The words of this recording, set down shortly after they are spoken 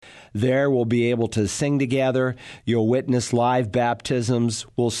There we'll be able to sing together. You'll witness live baptisms.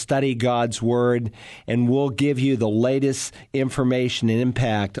 We'll study God's Word, and we'll give you the latest information and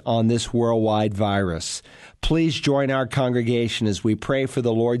impact on this worldwide virus. Please join our congregation as we pray for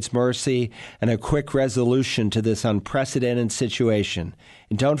the Lord's mercy and a quick resolution to this unprecedented situation.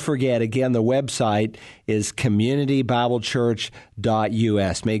 And don't forget, again, the website is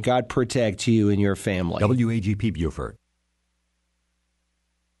communitybiblechurch.us. May God protect you and your family. WAGP Beaufort.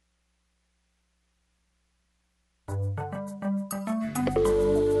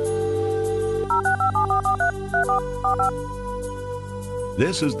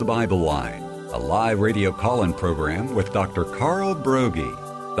 This is the Bible Line, a live radio call-in program with Dr. Carl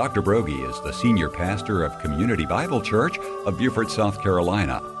Broggi. Dr. Broggi is the senior pastor of Community Bible Church of Beaufort, South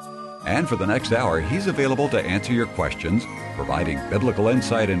Carolina. And for the next hour, he's available to answer your questions, providing biblical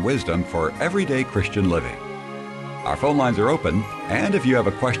insight and wisdom for everyday Christian living. Our phone lines are open, and if you have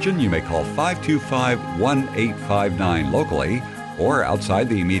a question, you may call 525-1859 locally, or outside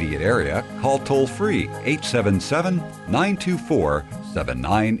the immediate area, call toll-free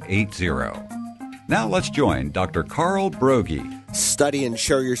 877-924-7980. Now let's join Dr. Carl Broggi. Study and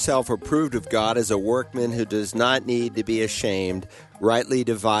show yourself approved of God as a workman who does not need to be ashamed, rightly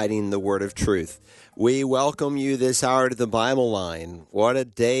dividing the word of truth. We welcome you this hour to the Bible Line. What a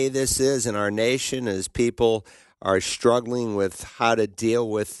day this is in our nation as people are struggling with how to deal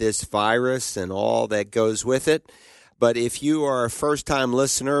with this virus and all that goes with it. But if you are a first-time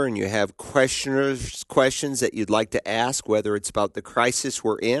listener and you have questions that you'd like to ask, whether it's about the crisis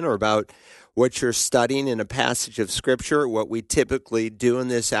we're in or about what you're studying in a passage of Scripture, what we typically do in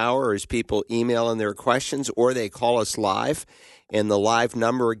this hour is people email in their questions or they call us live. And the live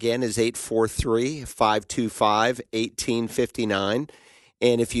number, again, is 843-525-1859.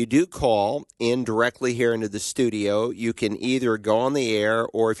 And if you do call in directly here into the studio, you can either go on the air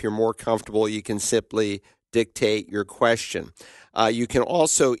or if you're more comfortable, you can simply dictate your question. You can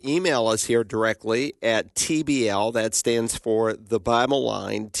also email us here directly at TBL, that stands for the Bible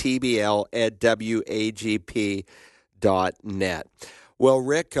Line, TBL at WAGP.net. Well,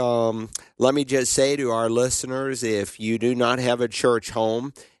 Rick, let me just say to our listeners, if you do not have a church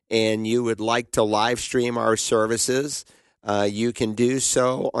home and you would like to live stream our services, you can do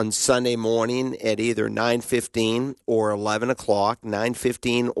so on Sunday morning at either 9:15 or 11 o'clock,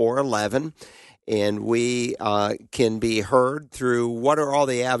 9:15 or 11. And we can be heard through, what are all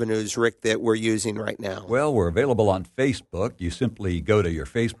the avenues, Rick, that we're using right now? Well, we're available on Facebook. You simply go to your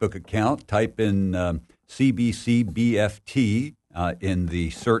Facebook account, type in CBCBFT in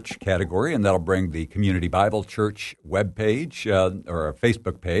the search category, and that'll bring the Community Bible Church webpage or our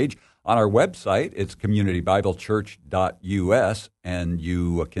Facebook page. On our website, it's communitybiblechurch.us, and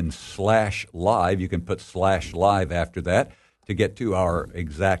you can /live. You can put /live after that to get to our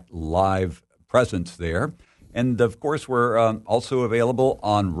exact live presence there. And, of course, we're also available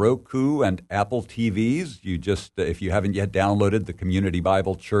on Roku and Apple TVs. You just, if you haven't yet downloaded the Community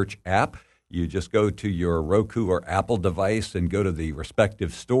Bible Church app, you just go to your Roku or Apple device and go to the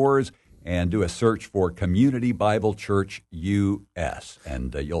respective stores and do a search for Community Bible Church US,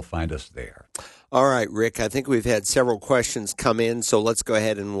 and you'll find us there. All right, Rick, I think we've had several questions come in, so let's go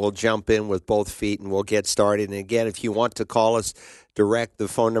ahead and we'll jump in with both feet and we'll get started. And again, if you want to call us direct, the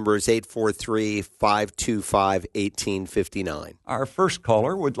phone number is 843-525-1859. Our first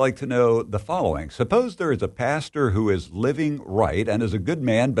caller would like to know the following. Suppose there is a pastor who is living right and is a good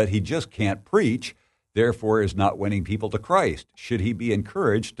man, but he just can't preach, therefore is not winning people to Christ. Should he be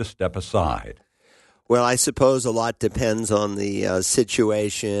encouraged to step aside? Well, I suppose a lot depends on the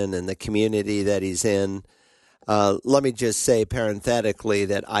situation and the community that he's in. Let me just say parenthetically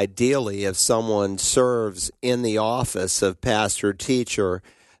that ideally, if someone serves in the office of pastor-teacher,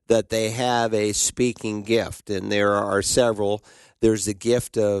 that they have a speaking gift, and there are several. There's the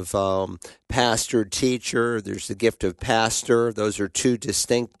gift of pastor-teacher. There's the gift of pastor. Those are two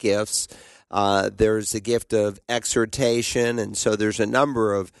distinct gifts. There's the gift of exhortation, and so there's a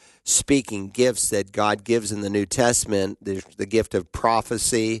number of speaking gifts that God gives in the New Testament. There's the gift of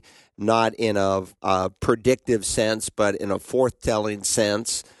prophecy, not in a predictive sense, but in a forth-telling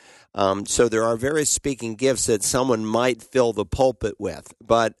sense. So there are various speaking gifts that someone might fill the pulpit with.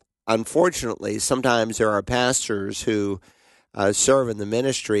 But unfortunately, sometimes there are pastors who serve in the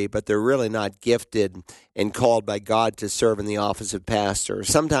ministry, but they're really not gifted and called by God to serve in the office of pastor.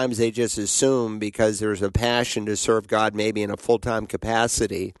 Sometimes they just assume because there's a passion to serve God maybe in a full-time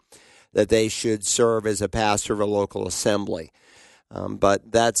capacity that they should serve as a pastor of a local assembly. But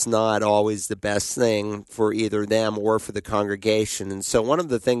that's not always the best thing for either them or for the congregation. And so one of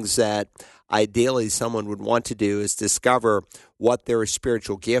the things that ideally someone would want to do is discover what their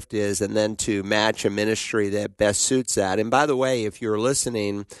spiritual gift is, and then to match a ministry that best suits that. And by the way, if you're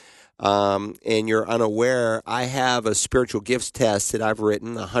listening and you're unaware, I have a spiritual gifts test that I've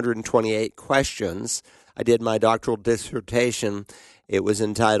written, 128 questions. I did my doctoral dissertation. It was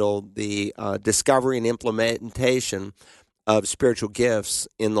entitled The Discovery and Implementation of Spiritual Gifts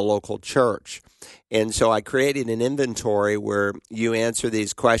in the Local Church. And so I created an inventory where you answer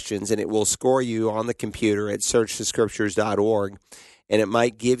these questions, and it will score you on the computer at searchthescriptures.org, and it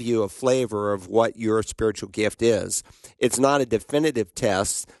might give you a flavor of what your spiritual gift is. It's not a definitive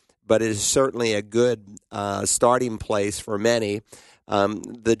test, but it is certainly a good starting place for many.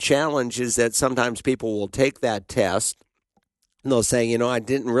 The challenge is that sometimes people will take that test, and they'll say, I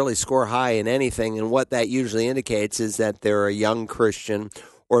didn't really score high in anything, and what that usually indicates is that they're a young Christian,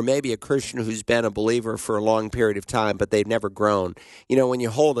 or maybe a Christian who's been a believer for a long period of time, but they've never grown. When you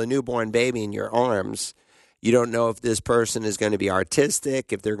hold a newborn baby in your arms, you don't know if this person is going to be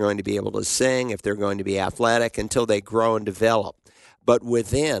artistic, if they're going to be able to sing, if they're going to be athletic, until they grow and develop. But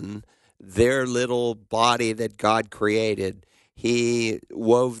within their little body that God created, He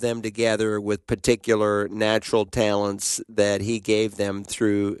wove them together with particular natural talents that He gave them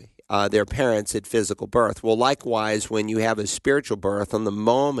through their parents at physical birth. Well, likewise, when you have a spiritual birth, on the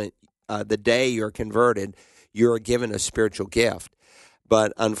moment, the day you're converted, you're given a spiritual gift.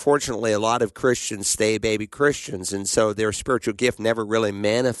 But unfortunately, a lot of Christians stay baby Christians, and so their spiritual gift never really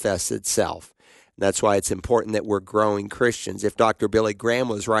manifests itself. And that's why it's important that we're growing Christians. If Dr. Billy Graham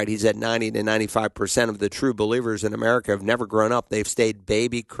was right, he said 90 to 95% of the true believers in America have never grown up. They've stayed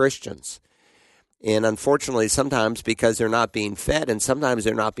baby Christians. And unfortunately, sometimes because they're not being fed, and sometimes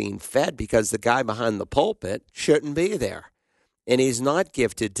they're not being fed because the guy behind the pulpit shouldn't be there. And he's not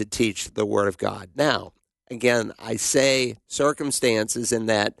gifted to teach the Word of God. Now, again, I say circumstances in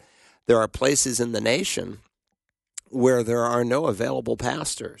that there are places in the nation where there are no available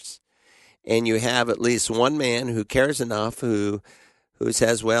pastors. And you have at least one man who cares enough who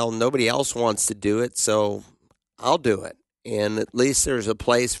says, well, nobody else wants to do it, so I'll do it. And at least there's a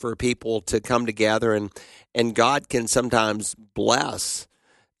place for people to come together, and God can sometimes bless.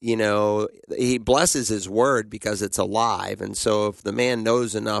 He blesses His Word because it's alive. And so if the man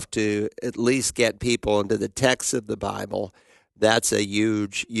knows enough to at least get people into the text of the Bible, that's a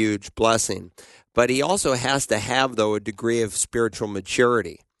huge, huge blessing. But he also has to have, though, a degree of spiritual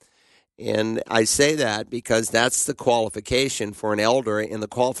maturity. And I say that because that's the qualification for an elder, and the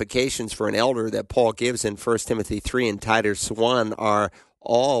qualifications for an elder that Paul gives in 1 Timothy 3 and Titus 1 are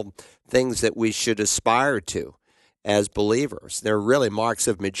all things that we should aspire to as believers. They're really marks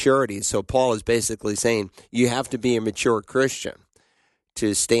of maturity. So Paul is basically saying you have to be a mature Christian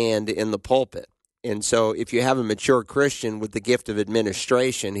to stand in the pulpit. And so if you have a mature Christian with the gift of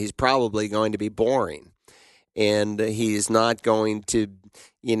administration, he's probably going to be boring. And he's not going to,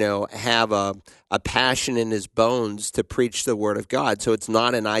 have a passion in his bones to preach the Word of God. So it's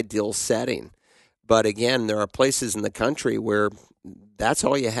not an ideal setting. But again, there are places in the country where that's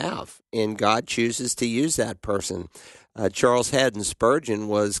all you have, and God chooses to use that person. Charles Haddon Spurgeon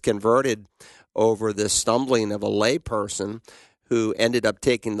was converted over the stumbling of a lay person who ended up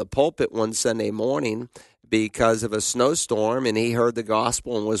taking the pulpit one Sunday morning because of a snowstorm, and he heard the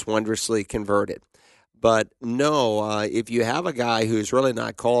gospel and was wondrously converted. But no, if you have a guy who's really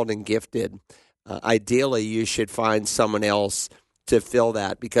not called and gifted, ideally you should find someone else to fill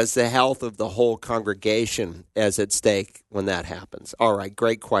that, because the health of the whole congregation is at stake when that happens. All right,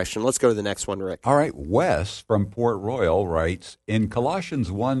 great question. Let's go to the next one, Rick. All right, Wes from Port Royal writes, in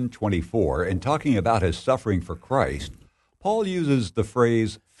Colossians 1:24, in talking about his suffering for Christ, Paul uses the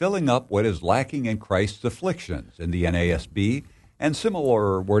phrase, filling up what is lacking in Christ's afflictions in the NASB, and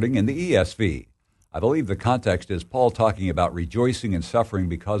similar wording in the ESV. I believe the context is Paul talking about rejoicing in suffering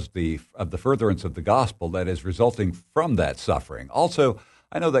because of the furtherance of the gospel that is resulting from that suffering. Also,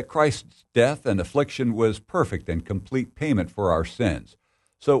 I know that Christ's death and affliction was perfect and complete payment for our sins.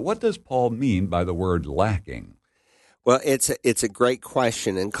 So what does Paul mean by the word lacking? Well, it's a great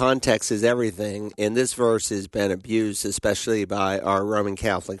question, and context is everything. And this verse has been abused, especially by our Roman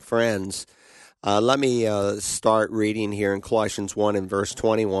Catholic friends. Let me start reading here in Colossians 1 and verse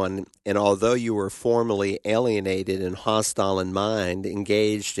 21. And although you were formerly alienated and hostile in mind,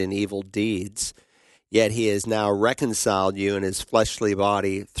 engaged in evil deeds, yet he has now reconciled you in his fleshly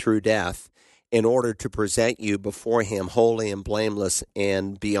body through death, in order to present you before him holy and blameless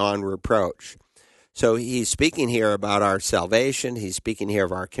and beyond reproach. So he's speaking here about our salvation. He's speaking here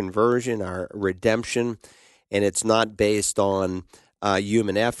of our conversion, our redemption, and it's not based on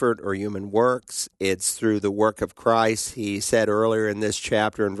human effort or human works. It's through the work of Christ. He said earlier in this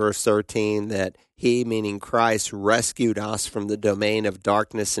chapter in verse 13 that he, meaning Christ, rescued us from the domain of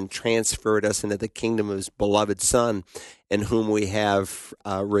darkness and transferred us into the kingdom of his beloved Son, in whom we have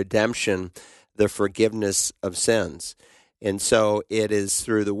redemption, the forgiveness of sins. And so it is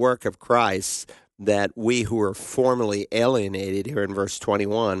through the work of Christ that we who were formerly alienated, here in verse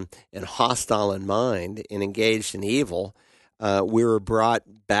 21, and hostile in mind and engaged in evil, we were brought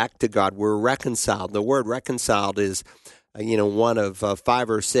back to God. We're reconciled. The word reconciled is, one of 5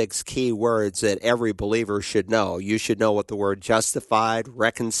 or 6 key words that every believer should know. You should know what the word justified,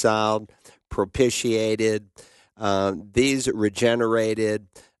 reconciled, propitiated, these regenerated,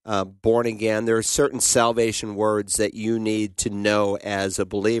 born again. There are certain salvation words that you need to know as a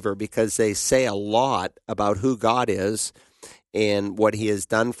believer because they say a lot about who God is and what he has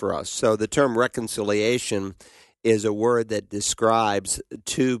done for us. So the term reconciliation is a word that describes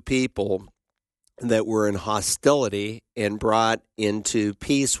two people that were in hostility and brought into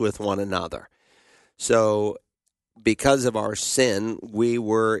peace with one another. So because of our sin, we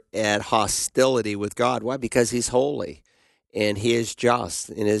were at hostility with God. Why? Because he's holy and he is just,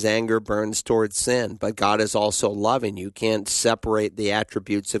 and his anger burns towards sin. But God is also loving. You can't separate the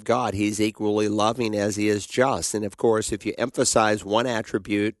attributes of God. He's equally loving as he is just. And of course, if you emphasize one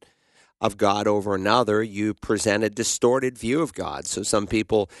attribute of God over another, you present a distorted view of God. So some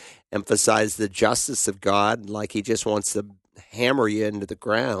people emphasize the justice of God like he just wants to hammer you into the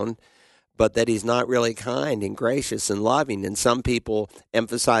ground, but that he's not really kind and gracious and loving. And some people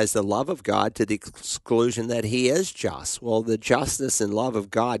emphasize the love of God to the exclusion that he is just. Well, the justice and love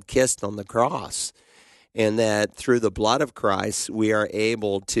of God kissed on the cross, and that through the blood of Christ, we are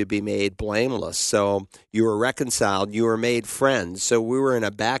able to be made blameless. So you were reconciled, you were made friends. So we were in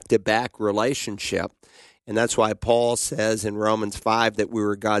a back-to-back relationship, and that's why Paul says in Romans 5 that we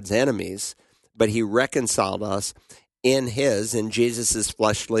were God's enemies, but he reconciled us in Jesus'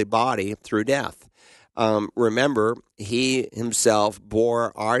 fleshly body through death. Remember, he himself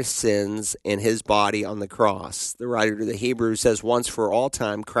bore our sins in his body on the cross. The writer to the Hebrews says, once for all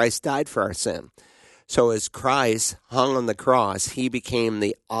time, Christ died for our sin. So as Christ hung on the cross, he became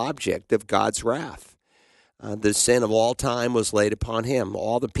the object of God's wrath. The sin of all time was laid upon him.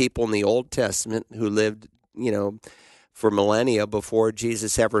 All the people in the Old Testament who lived, for millennia before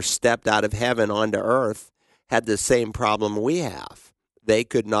Jesus ever stepped out of heaven onto earth had the same problem we have. They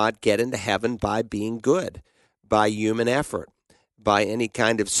could not get into heaven by being good, by human effort, by any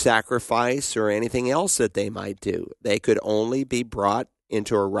kind of sacrifice or anything else that they might do. They could only be brought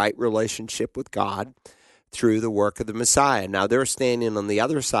into a right relationship with God through the work of the Messiah. Now, they're standing on the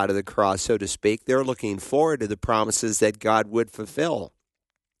other side of the cross, so to speak. They're looking forward to the promises that God would fulfill.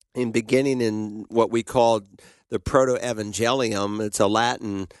 In beginning in what we call the Proto-Evangelium, it's a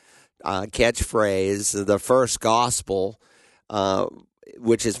Latin catchphrase, the first gospel,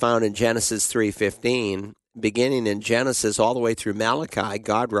 which is found in Genesis 3:15. Beginning in Genesis all the way through Malachi,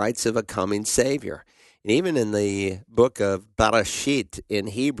 God writes of a coming Savior. And even in the book of Bereshit in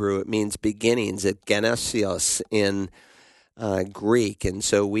Hebrew, it means beginnings, at Genesios in Greek. And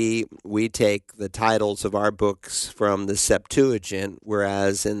so we take the titles of our books from the Septuagint,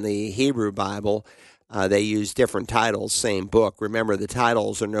 whereas in the Hebrew Bible, they use different titles, same book. Remember, the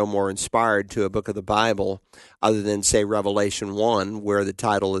titles are no more inspired to a book of the Bible other than, say, Revelation 1, where the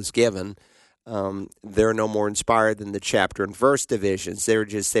title is given. They're no more inspired than the chapter and verse divisions. They're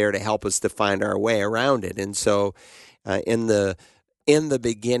just there to help us to find our way around it. And so in the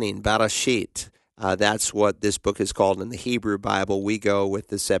beginning, Bereshit, that's what this book is called in the Hebrew Bible. We go with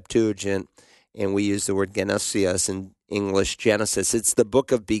the Septuagint, and we use the word Genesios in English, Genesis. It's the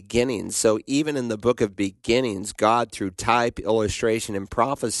book of beginnings. So even in the book of beginnings, God, through type, illustration, and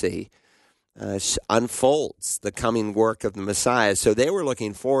prophecy, unfolds the coming work of the Messiah. So they were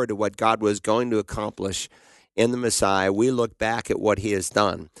looking forward to what God was going to accomplish in the Messiah. We look back at what he has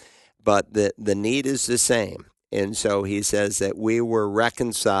done, but the need is the same. And so he says that we were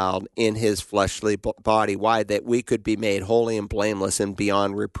reconciled in his fleshly body. Why? That we could be made holy and blameless and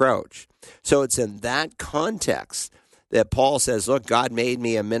beyond reproach. So it's in that context that Paul says, look, God made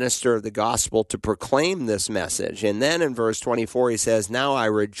me a minister of the gospel to proclaim this message. And then in verse 24, he says, now I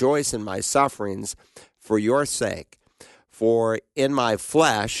rejoice in my sufferings for your sake. For in my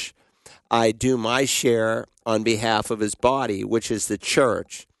flesh I do my share on behalf of his body, which is the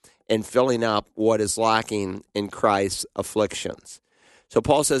church, and filling up what is lacking in Christ's afflictions. So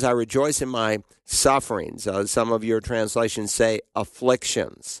Paul says, I rejoice in my sufferings. Some of your translations say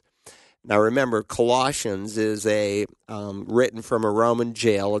afflictions. Now remember, Colossians is written from a Roman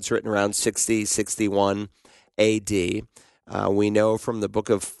jail. It's written around 60, 61 A.D. We know from the book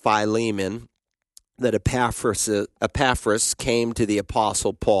of Philemon that Epaphras came to the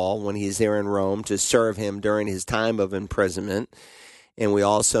Apostle Paul when he's there in Rome to serve him during his time of imprisonment. And we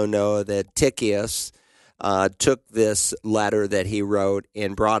also know that Tychicus took this letter that he wrote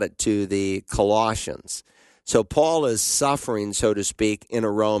and brought it to the Colossians. So Paul is suffering, so to speak, in a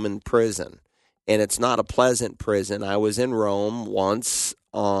Roman prison. And it's not a pleasant prison. I was in Rome once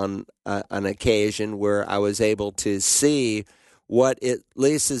on an occasion where I was able to see what at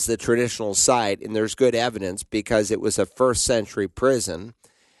least is the traditional site, and there's good evidence because it was a first-century prison.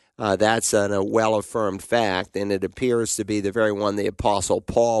 That's a well-affirmed fact, and it appears to be the very one the Apostle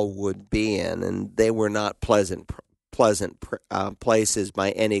Paul would be in, and they were not pleasant places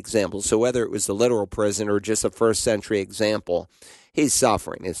by any example. So whether it was the literal prison or just a first-century example, he's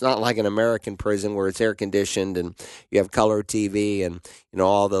suffering. It's not like an American prison where it's air-conditioned and you have color TV and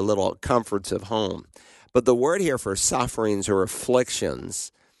all the little comforts of home. But the word here for sufferings or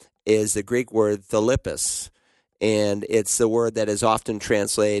afflictions is the Greek word thalipos, and it's the word that is often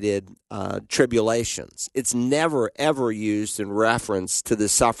translated tribulations. It's never, ever used in reference to the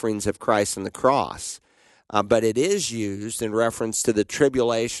sufferings of Christ on the cross, but it is used in reference to the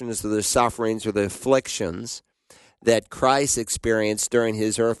tribulations or the sufferings or the afflictions that Christ experienced during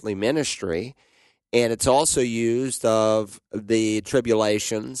his earthly ministry, and it's also used of the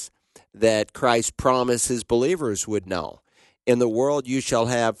tribulations that Christ promised his believers would know. In the world you shall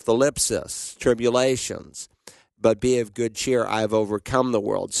have thalipsis, tribulations, but be of good cheer, I have overcome the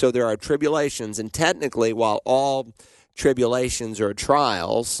world. So there are tribulations, and technically, while all tribulations are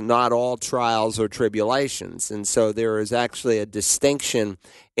trials, not all trials are tribulations. And so there is actually a distinction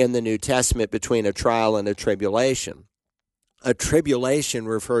in the New Testament between a trial and a tribulation. A tribulation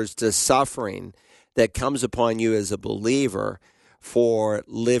refers to suffering that comes upon you as a believer for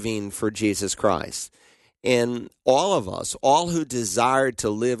living for Jesus Christ. And all of us, all who desire to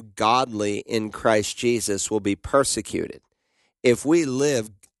live godly in Christ Jesus, will be persecuted. If we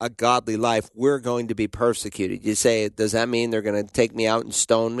live a godly life, we're going to be persecuted. You say, does that mean they're going to take me out and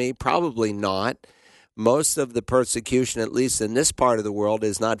stone me? Probably not. Most of the persecution, at least in this part of the world,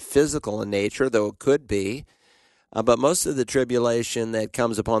 is not physical in nature, though it could be. But most of the tribulation that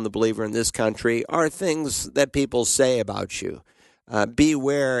comes upon the believer in this country are things that people say about you.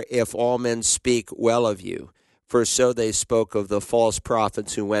 Beware if all men speak well of you, for so they spoke of the false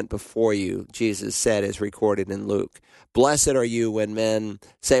prophets who went before you, Jesus said, as recorded in Luke. Blessed are you when men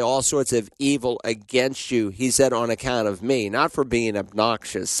say all sorts of evil against you, he said, on account of me, not for being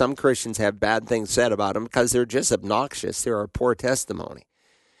obnoxious. Some Christians have bad things said about them because they're just obnoxious. They're a poor testimony.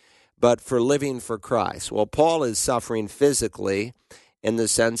 But for living for Christ. Well, Paul is suffering physically in the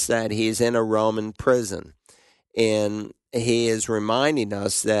sense that he's in a Roman prison. And he is reminding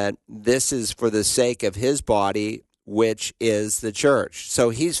us that this is for the sake of his body, which is the church. So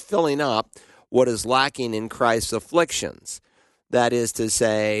he's filling up what is lacking in Christ's afflictions. That is to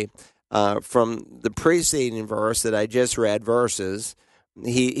say, from the preceding verse that I just read,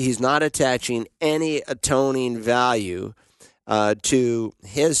 he's not attaching any atoning value to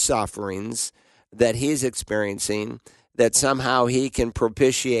his sufferings that he's experiencing, that somehow he can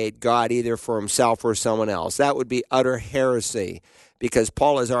propitiate God either for himself or someone else. That would be utter heresy, because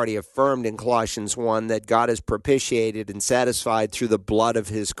Paul has already affirmed in Colossians 1 that God is propitiated and satisfied through the blood of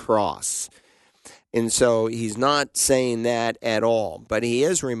his cross. And so he's not saying that at all, but he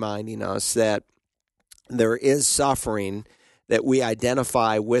is reminding us that there is suffering that we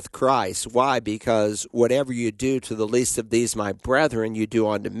identify with Christ. Why? Because whatever you do to the least of these, my brethren, you do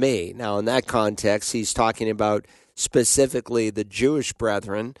unto me. Now, in that context, he's talking about specifically the Jewish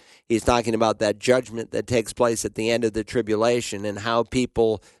brethren. He's talking about that judgment that takes place at the end of the tribulation, and how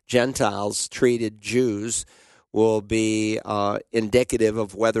people, Gentiles, treated Jews will be indicative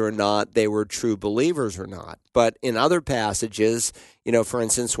of whether or not they were true believers or not. But in other passages, for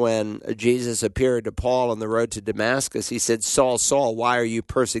instance, when Jesus appeared to Paul on the road to Damascus, he said, Saul, Saul, why are you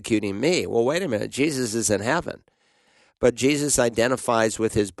persecuting me? Well, wait a minute, Jesus is in heaven. But Jesus identifies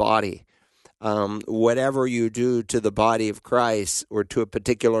with his body. Whatever you do to the body of Christ or to a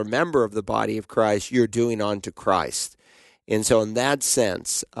particular member of the body of Christ, you're doing unto Christ. And so in that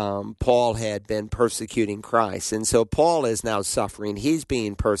sense, Paul had been persecuting Christ. And so Paul is now suffering. He's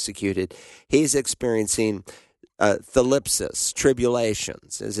being persecuted. He's experiencing thalipsis,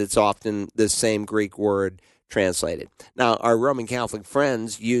 tribulations, as it's often the same Greek word translated. Now, our Roman Catholic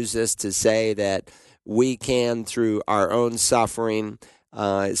friends use this to say that we can, through our own suffering,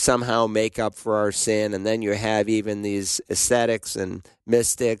 somehow make up for our sin. And then you have even these ascetics and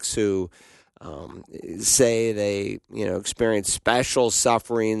mystics who say they, experience special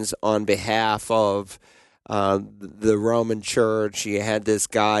sufferings on behalf of the Roman church. You had this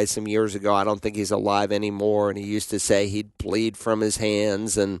guy some years ago, I don't think he's alive anymore, and he used to say he'd bleed from his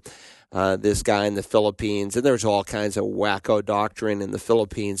hands, and this guy in the Philippines, and there's all kinds of wacko doctrine in the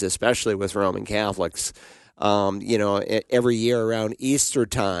Philippines, especially with Roman Catholics. Every year around Easter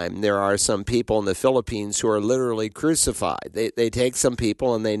time, there are some people in the Philippines who are literally crucified. They take some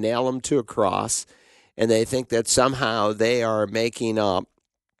people and they nail them to a cross, and they think that somehow they are making up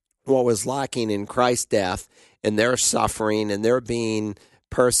what was lacking in Christ's death, and their suffering, and they're being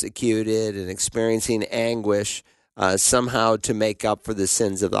persecuted and experiencing anguish somehow to make up for the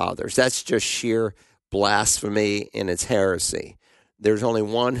sins of others. That's just sheer blasphemy, and it's heresy. There's only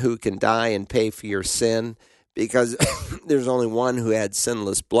one who can die and pay for your sin, because there's only one who had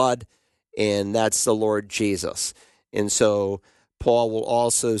sinless blood, and that's the Lord Jesus. And so Paul will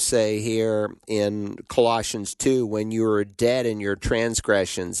also say here in Colossians 2, when you were dead in your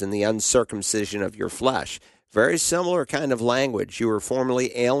transgressions and the uncircumcision of your flesh. Very similar kind of language. You were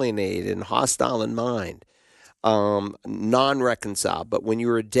formerly alienated and hostile in mind, non-reconciled. But when you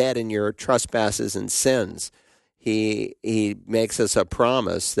were dead in your trespasses and sins, he makes us a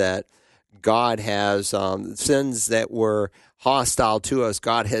promise that God has sins that were hostile to us.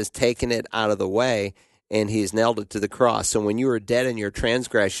 God has taken it out of the way, and he's nailed it to the cross. So when you were dead in your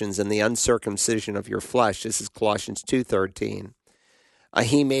transgressions and the uncircumcision of your flesh, this is Colossians 2:13,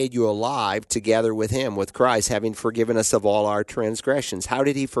 he made you alive together with him, with Christ, having forgiven us of all our transgressions. How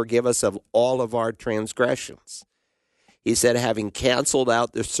did he forgive us of all of our transgressions? He said, having canceled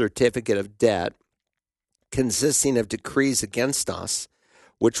out the certificate of debt consisting of decrees against us,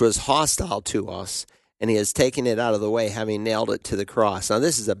 which was hostile to us, and he has taken it out of the way, having nailed it to the cross. Now,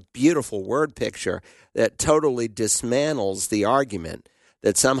 this is a beautiful word picture that totally dismantles the argument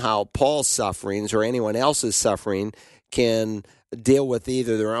that somehow Paul's sufferings or anyone else's suffering can deal with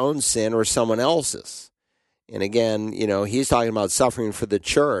either their own sin or someone else's. And again, he's talking about suffering for the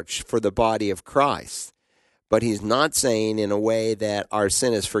church, for the body of Christ. But he's not saying in a way that our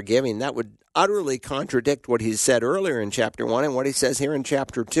sin is forgiving. That would utterly contradict what he said earlier in chapter 1 and what he says here in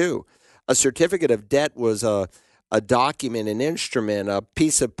chapter 2. A certificate of debt was a document, an instrument, a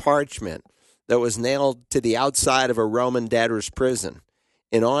piece of parchment that was nailed to the outside of a Roman debtor's prison.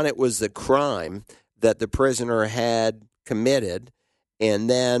 And on it was the crime that the prisoner had committed. And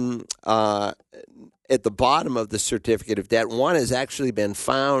then at the bottom of the certificate of debt, one has actually been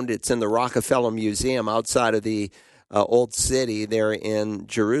found. It's in the Rockefeller Museum outside of the Old City there in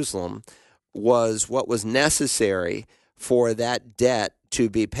Jerusalem, was what was necessary for that debt to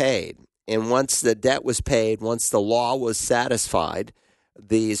be paid. And once the debt was paid, once the law was satisfied,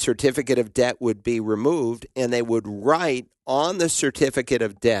 the certificate of debt would be removed, and they would write on the certificate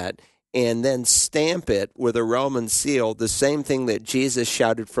of debt and then stamp it with a Roman seal, the same thing that Jesus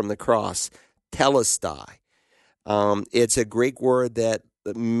shouted from the cross, telestai. It's a Greek word that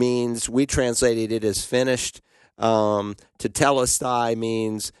means, we translated it as finished. To telestai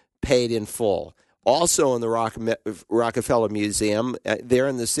means paid in full. Also in the Rockefeller Museum, there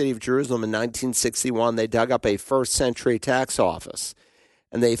in the city of Jerusalem in 1961, they dug up a first-century tax office,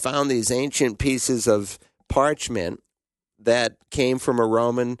 and they found these ancient pieces of parchment that came from a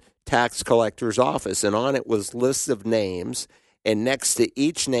Roman tax collector's office, and on it was lists of names, and next to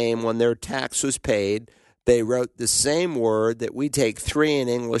each name, when their tax was paid, they wrote the same word that we take 3 in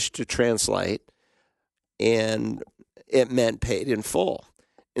English to translate, and it meant paid in full.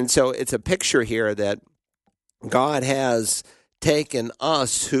 And so it's a picture here that God has taken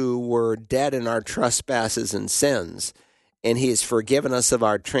us who were dead in our trespasses and sins, and he has forgiven us of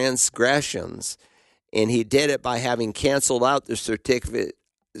our transgressions, and he did it by having canceled out the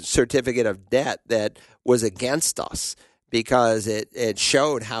certificate of debt that was against us, because it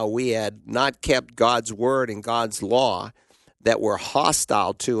showed how we had not kept God's word and God's law, that were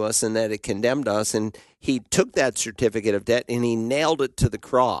hostile to us and that it condemned us. And he took that certificate of debt and he nailed it to the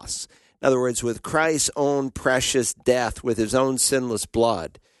cross. In other words, with Christ's own precious death, with his own sinless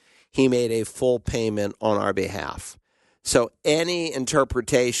blood, he made a full payment on our behalf. So any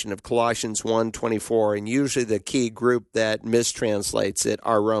interpretation of Colossians 1:24, and usually the key group that mistranslates it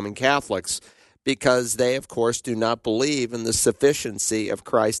are Roman Catholics, because they, of course, do not believe in the sufficiency of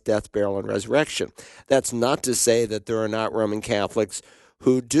Christ's death, burial, and resurrection. That's not to say that there are not Roman Catholics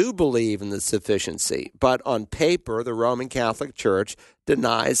who do believe in the sufficiency, but on paper, the Roman Catholic Church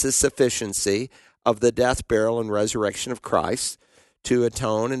denies the sufficiency of the death, burial, and resurrection of Christ to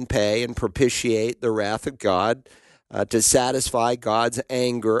atone and pay and propitiate the wrath of God, to satisfy God's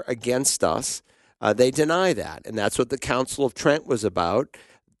anger against us. They deny that, and that's what the Council of Trent was about.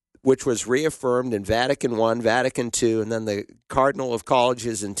 which was reaffirmed in Vatican I, Vatican II, and then the Cardinal of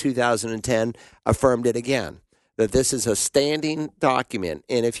Colleges in 2010 affirmed it again, that this is a standing document.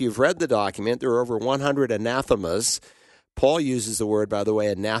 And if you've read the document, there are over 100 anathemas. Paul uses the word, by the way,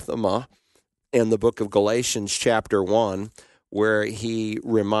 anathema, in the book of Galatians chapter 1, where he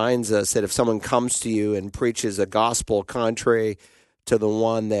reminds us that if someone comes to you and preaches a gospel contrary to the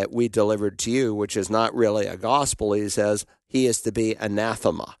one that we delivered to you, which is not really a gospel, he says he is to be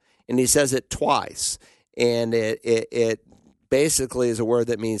anathema. And he says it twice. And it basically is a word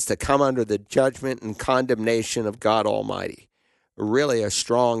that means to come under the judgment and condemnation of God Almighty. Really a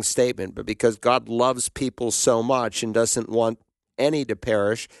strong statement, but because God loves people so much and doesn't want any to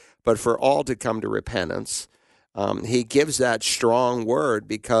perish, but for all to come to repentance, he gives that strong word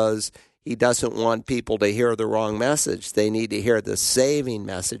because he doesn't want people to hear the wrong message. They need to hear the saving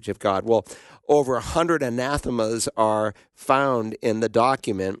message of God. Well, over 100 anathemas are found in the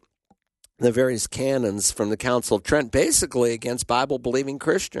document, the various canons from the Council of Trent, basically against Bible-believing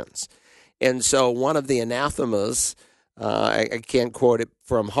Christians. And so one of the anathemas, I can't quote it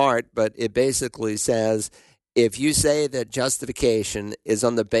from heart, but it basically says, if you say that justification is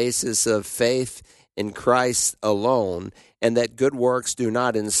on the basis of faith in Christ alone, and that good works do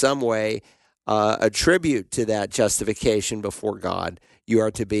not in some way attribute to that justification before God, you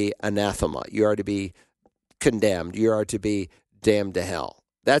are to be anathema. You are to be condemned. You are to be damned to hell.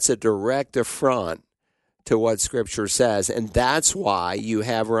 That's a direct affront to what Scripture says, and that's why you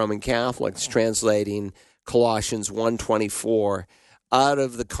have Roman Catholics translating Colossians 1:24 out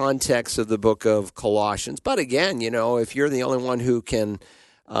of the context of the book of Colossians. But again, if you're the only one who can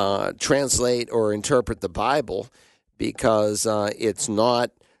translate or interpret the Bible, because it's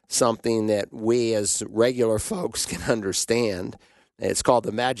not something that we as regular folks can understand. It's called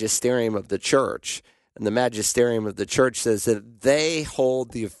the Magisterium of the Church. And the Magisterium of the Church says that they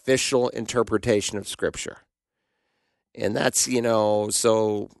hold the official interpretation of Scripture. And that's,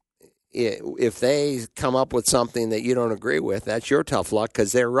 so if they come up with something that you don't agree with, that's your tough luck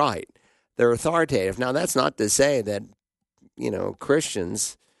because they're right. They're authoritative. Now, that's not to say that,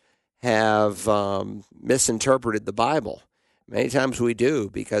 Christians have misinterpreted the Bible. Many times we do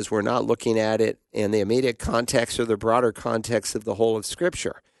because we're not looking at it in the immediate context or the broader context of the whole of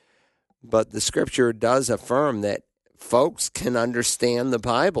Scripture. But the Scripture does affirm that folks can understand the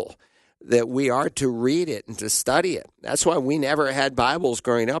Bible, that we are to read it and to study it. That's why we never had Bibles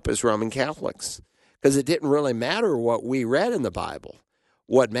growing up as Roman Catholics, because it didn't really matter what we read in the Bible.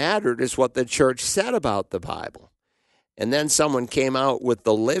 What mattered is what the church said about the Bible. And then someone came out with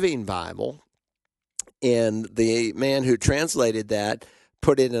the Living Bible, and the man who translated that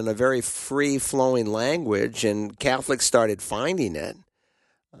put it in a very free-flowing language, and Catholics started finding it.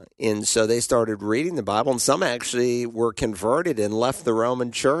 And so they started reading the Bible, and some actually were converted and left the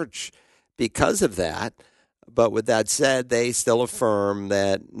Roman Church because of that. But with that said, they still affirm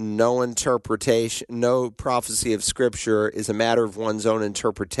that no interpretation, no prophecy of Scripture is a matter of one's own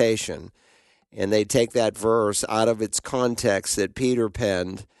interpretation. And they take that verse out of its context that Peter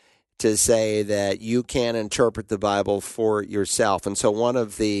penned to say that you can't interpret the Bible for yourself. And so one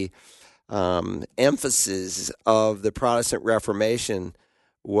of the emphasis of the Protestant Reformation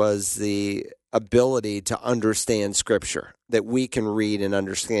was the ability to understand Scripture, that we can read and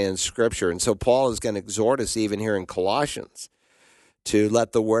understand Scripture. And so Paul is going to exhort us even here in Colossians to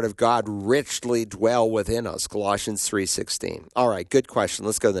let the Word of God richly dwell within us, Colossians 3:16. All right, good question.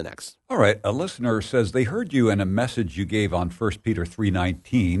 Let's go to the next. All right, a listener says they heard you in a message you gave on 1 Peter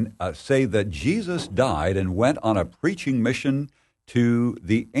 3:19 say that Jesus died and went on a preaching mission to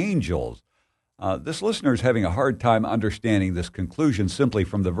the angels. This listener is having a hard time understanding this conclusion simply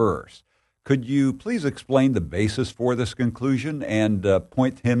from the verse. Could you please explain the basis for this conclusion and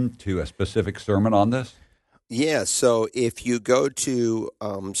point him to a specific sermon on this? Yeah, so if you go to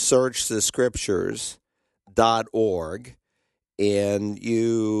searchthescriptures.org and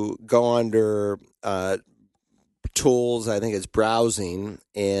you go under tools, I think it's browsing,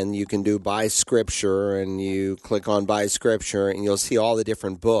 and you can do by Scripture, and you click on by Scripture, and you'll see all the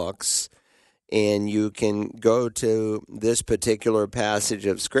different books, and you can go to this particular passage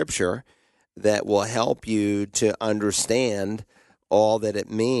of Scripture that will help you to understand all that it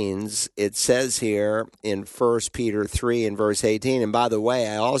means. It says here in 1 Peter 3 and verse 18, and by the way,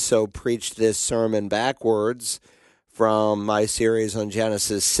 I also preached this sermon backwards from my series on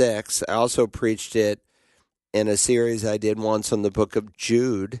Genesis 6. I also preached it in a series I did once on the book of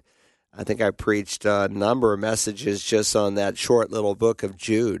Jude. I think I preached a number of messages just on that short little book of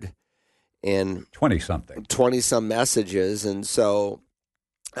Jude. And 20-some messages. And so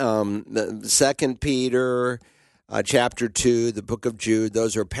the 2 Peter, chapter 2, the book of Jude.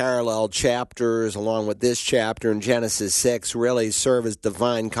 Those are parallel chapters along with this chapter in Genesis 6, really serve as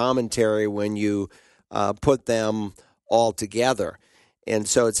divine commentary when you put them all together. And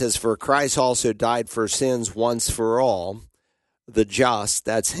so it says, for Christ also died for sins once for all, the just,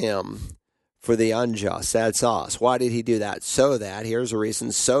 that's him, for the unjust, that's us. Why did he do that? So that, here's a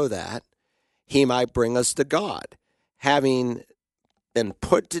reason, so that he might bring us to God, having been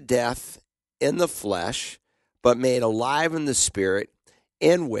put to death in the flesh, but made alive in the Spirit,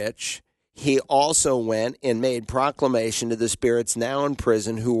 in which he also went and made proclamation to the spirits now in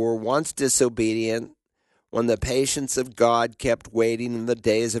prison who were once disobedient when the patience of God kept waiting in the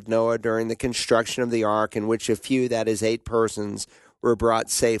days of Noah during the construction of the ark, in which a few, that is 8 persons, were brought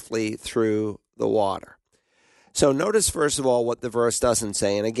safely through the water. So notice, first of all, what the verse doesn't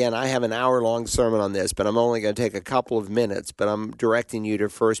say. And again, I have an hour-long sermon on this, but I'm only going to take a couple of minutes, but I'm directing you to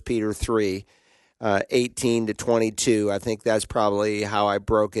 1 Peter 3, 18 to 22. I think that's probably how I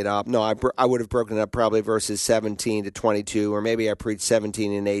broke it up. No, I would have broken it up probably verses 17 to 22, or maybe I preached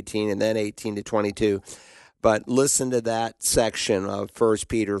 17 and 18 and then 18 to 22. But listen to that section of 1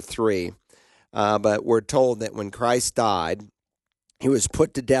 Peter 3. But we're told that when Christ died, he was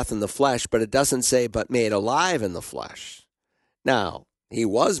put to death in the flesh, but it doesn't say, but made alive in the flesh. Now, he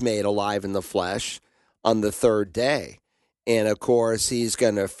was made alive in the flesh on the third day. And, of course, he's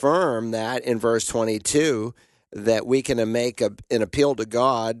going to affirm that in verse 22, that we can make an appeal to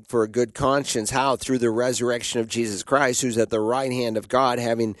God for a good conscience. How? Through the resurrection of Jesus Christ, who's at the right hand of God,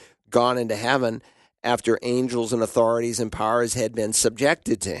 having gone into heaven after angels and authorities and powers had been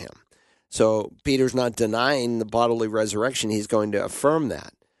subjected to him. So Peter's not denying the bodily resurrection. He's going to affirm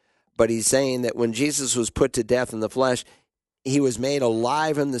that. But he's saying that when Jesus was put to death in the flesh, he was made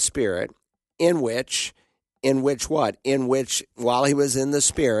alive in the Spirit, in which what? In which, while he was in the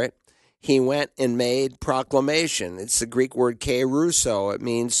Spirit, he went and made proclamation. It's the Greek word kerusso. It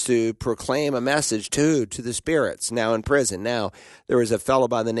means to proclaim a message to the spirits now in prison. Now, there was a fellow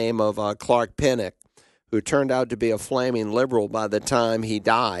by the name of Clark Pinnock, who turned out to be a flaming liberal by the time he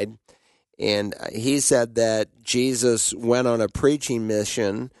died. And he said that Jesus went on a preaching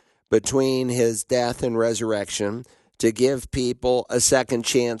mission between his death and resurrection to give people a second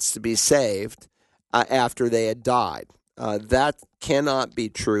chance to be saved after they had died. That cannot be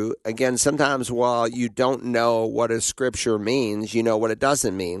true. Again, sometimes while you don't know what a scripture means, you know what it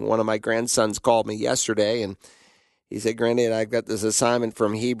doesn't mean. One of my grandsons called me yesterday, and he said, Granddad, I got this assignment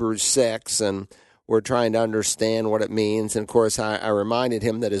from Hebrews 6, and we're trying to understand what it means. And, of course, I reminded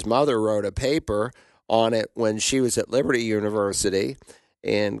him that his mother wrote a paper on it when she was at Liberty University,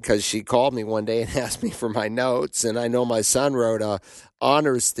 and because she called me one day and asked me for my notes. And I know my son wrote a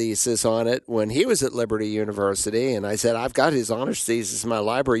honors thesis on it when he was at Liberty University. And I said, I've got his honors thesis in my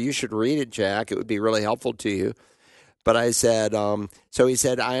library. You should read it, Jack. It would be really helpful to you. But I said, so he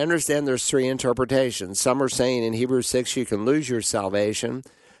said, I understand there's 3 interpretations. Some are saying in Hebrews 6 you can lose your salvation.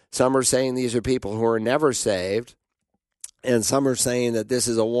 Some are saying these are people who are never saved. And some are saying that this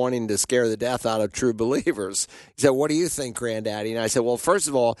is a warning to scare the death out of true believers. He said, what do you think, Granddaddy? And I said, well, first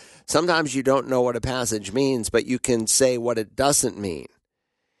of all, sometimes you don't know what a passage means, but you can say what it doesn't mean.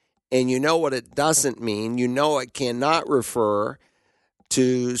 And you know what it doesn't mean. You know it cannot refer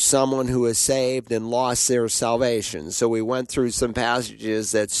to someone who is saved and lost their salvation. So we went through some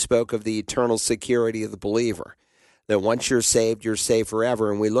passages that spoke of the eternal security of the believer, that once you're saved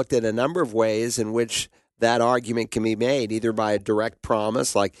forever. And we looked at a number of ways in which that argument can be made, either by a direct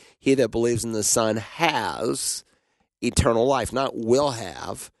promise, like he that believes in the Son has eternal life, not will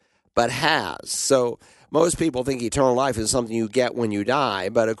have, but has. So most people think eternal life is something you get when you die,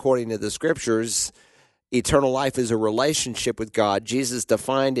 but according to the Scriptures, eternal life is a relationship with God. Jesus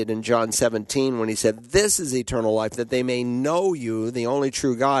defined it in John 17 when he said, this is eternal life, that they may know you, the only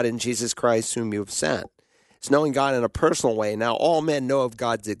true God, and Jesus Christ whom you have sent. It's knowing God in a personal way. Now, all men know of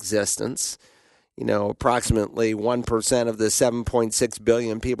God's existence. You know, approximately 1% of the 7.6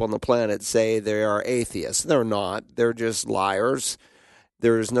 billion people on the planet say they are atheists. They're not. They're just liars.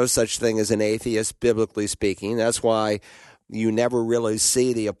 There is no such thing as an atheist, biblically speaking. That's why you never really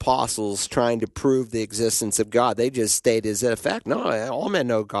see the apostles trying to prove the existence of God. They just state as a fact, no, all men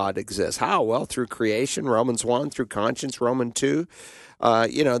know God exists. How? Well, through creation, Romans 1, through conscience, Romans 2.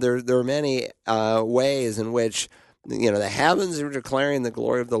 There are many ways in which the heavens are declaring the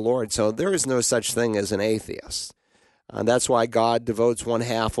glory of the Lord. So there is no such thing as an atheist. That's why God devotes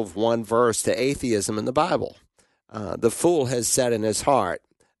 1/2 of one verse to atheism in the Bible. The fool has said in his heart,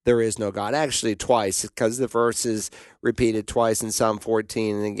 there is no God. Actually, twice, because the verse is repeated twice in Psalm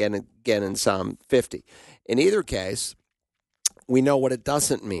 14 and again in Psalm 50. In either case, we know what it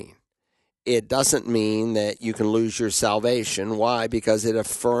doesn't mean. it doesn't mean that you can lose your salvation. Why? Because it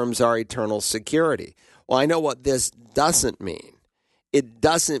affirms our eternal security. Well, I know what this doesn't mean. It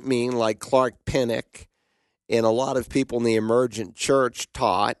doesn't mean, like Clark Pinnock and a lot of people in the emergent church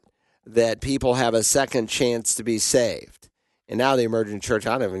taught, that people have a second chance to be saved. And now the emergent church,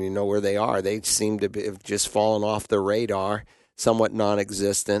 I don't even know where they are. They seem to have just fallen off the radar, somewhat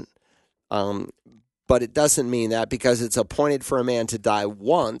non-existent. But it doesn't mean that, because it's appointed for a man to die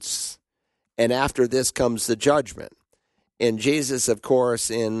once, and after this comes the judgment. And Jesus, of course,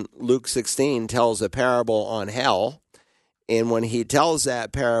 in Luke 16, tells a parable on hell. And when he tells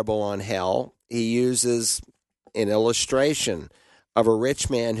that parable on hell, he uses an illustration of a rich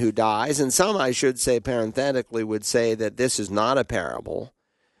man who dies. And some, I should say, parenthetically, would say that this is not a parable,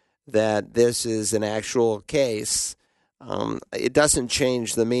 that this is an actual case. It doesn't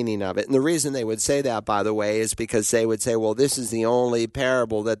change the meaning of it. And the reason they would say that, by the way, is because they would say, well, this is the only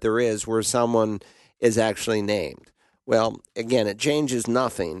parable that there is where someone is actually named. Well, again, it changes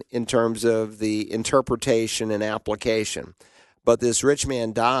nothing in terms of the interpretation and application. But this rich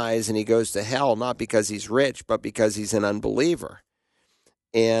man dies and he goes to hell, not because he's rich, but because he's an unbeliever.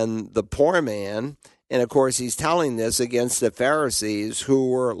 And the poor man, and of course he's telling this against the Pharisees, who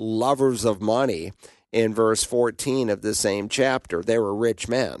were lovers of money. In verse 14 of the same chapter, they were rich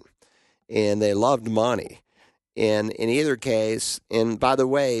men, and they loved money. And in either case, and by the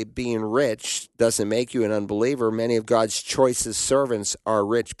way, being rich doesn't make you an unbeliever. Many of God's choicest servants are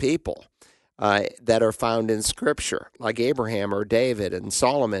rich people that are found in Scripture, like Abraham or David and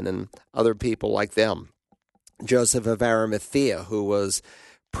Solomon and other people like them. Joseph of Arimathea, who was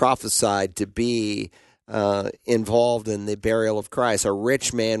prophesied to be involved in the burial of Christ. A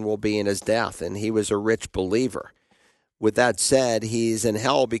rich man will be in his death, and he was a rich believer. With that said, he's in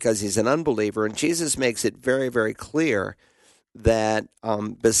hell because he's an unbeliever, and Jesus makes it very, very clear that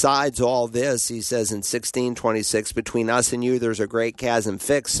besides all this, he says in 16:26, between us and you there's a great chasm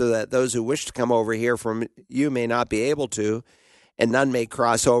fixed, so that those who wish to come over here from you may not be able to, and none may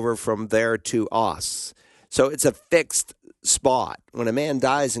cross over from there to us. So it's a fixed spot. When a man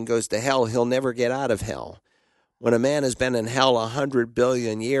dies and goes to hell, he'll never get out of hell. When a man has been in hell 100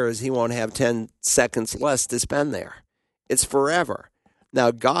 billion years, he won't have 10 seconds less to spend there. It's forever.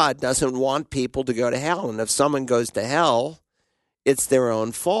 Now, God doesn't want people to go to hell, and if someone goes to hell, it's their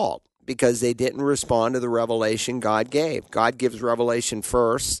own fault because they didn't respond to the revelation God gave. God gives revelation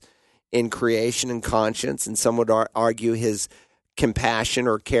first in creation and conscience, and some would argue his compassion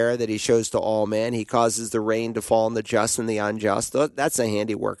or care that he shows to all men. He causes the rain to fall on the just and the unjust. That's a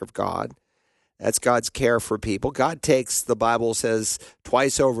handiwork of God. That's God's care for people. God takes, the Bible says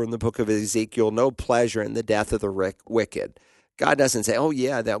twice over in the book of Ezekiel, no pleasure in the death of the wicked. God doesn't say, oh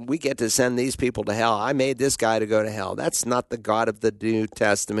yeah, that we get to send these people to hell. I made this guy to go to hell. That's not the God of the New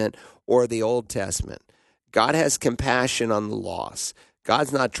Testament or the Old Testament. God has compassion on the lost.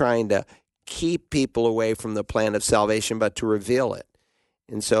 God's not trying to keep people away from the plan of salvation, but to reveal it.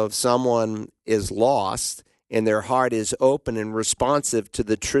 And so if someone is lost and their heart is open and responsive to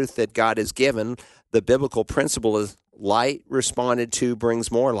the truth that God has given, the biblical principle is light responded to brings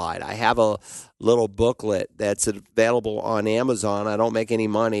more light. I have a little booklet that's available on Amazon. I don't make any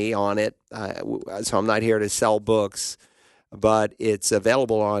money on it, so I'm not here to sell books, but it's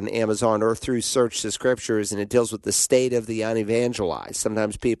available on Amazon or through Search the Scriptures, and it deals with the state of the unevangelized.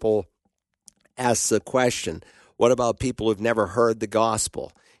 Sometimes people ask the question, what about people who've never heard the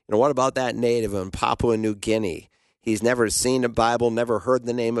gospel? What about that native in Papua New Guinea? He's never seen a Bible, never heard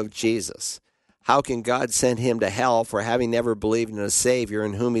the name of Jesus. How can God send him to hell for having never believed in a Savior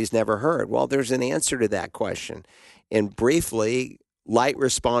in whom he's never heard? Well, there's an answer to that question. And briefly, light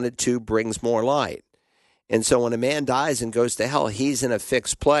responded to brings more light. And so when a man dies and goes to hell, he's in a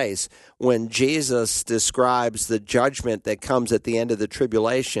fixed place. When Jesus describes the judgment that comes at the end of the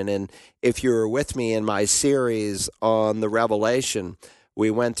tribulation, and if you were with me in my series on the Revelation, we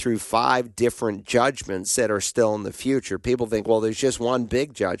went through 5 different judgments that are still in the future. People think, well, there's just one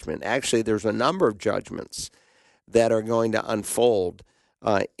big judgment. Actually, there's a number of judgments that are going to unfold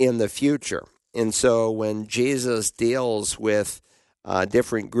in the future. And so when Jesus deals with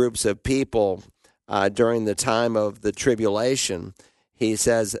different groups of people during the time of the tribulation, he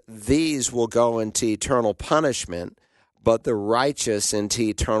says, these will go into eternal punishment, but the righteous into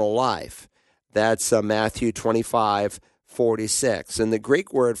eternal life. That's Matthew 25:46. And the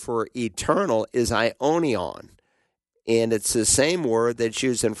Greek word for eternal is aionion. And it's the same word that's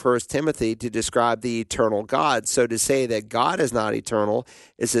used in 1 Timothy to describe the eternal God. So to say that God is not eternal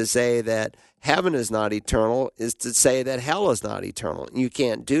is to say that heaven is not eternal, is to say that hell is not eternal. You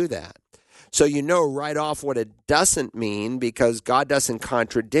can't do that. So you know right off what it doesn't mean, because God doesn't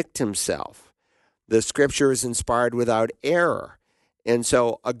contradict himself. The Scripture is inspired without error. And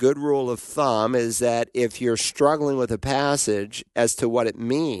so a good rule of thumb is that if you're struggling with a passage as to what it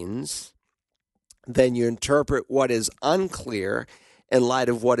means, then you interpret what is unclear in light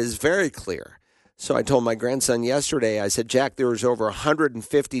of what is very clear. So I told my grandson yesterday, I said, Jack, there's over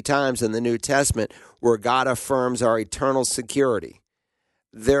 150 times in the New Testament where God affirms our eternal security.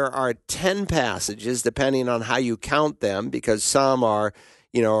 There are 10 passages, depending on how you count them, because some are,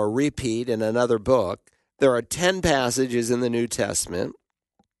 a repeat in another book. There are 10 passages in the New Testament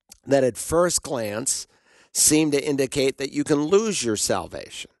that at first glance seem to indicate that you can lose your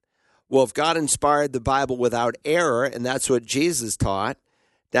salvation. Well, if God inspired the Bible without error, and that's what Jesus taught,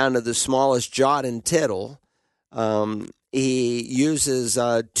 down to the smallest jot and tittle, he uses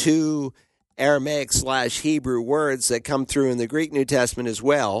two Aramaic/Hebrew words that come through in the Greek New Testament as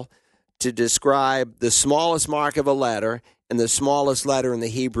well to describe the smallest mark of a letter and the smallest letter in the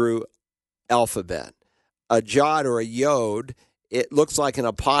Hebrew alphabet. A jot or a yod, it looks like an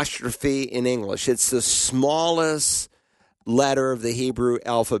apostrophe in English. It's the smallest letter of the Hebrew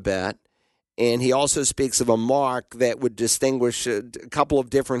alphabet. And he also speaks of a mark that would distinguish a couple of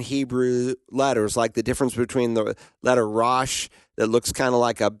different Hebrew letters, like the difference between the letter Rosh that looks kind of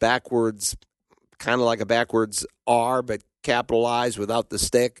like a backwards R, but capitalized without the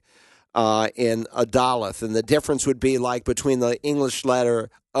stick, and a Daleth. And the difference would be like between the English letter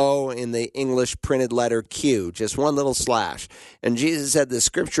O and the English printed letter Q, just one little slash. And Jesus said the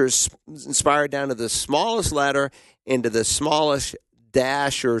Scripture is inspired down to the smallest letter into the smallest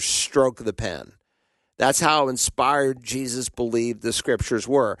dash or stroke of the pen. That's how inspired Jesus believed the Scriptures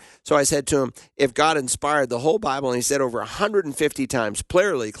were. So I said to him, if God inspired the whole Bible, and he said over 150 times,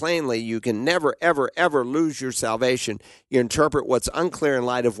 clearly, plainly, you can never, ever, ever lose your salvation. You interpret what's unclear in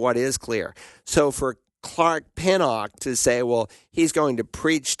light of what is clear. So for Clark Pinnock to say, well, he's going to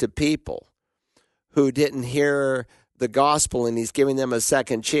preach to people who didn't hear the gospel and he's giving them a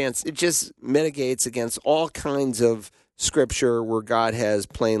second chance, it just mitigates against all kinds of Scripture where God has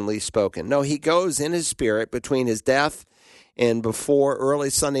plainly spoken. No, he goes in his spirit between his death and before early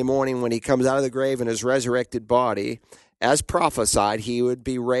Sunday morning when he comes out of the grave in his resurrected body. As prophesied, he would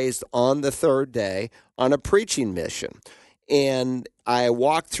be raised on the third day on a preaching mission. And I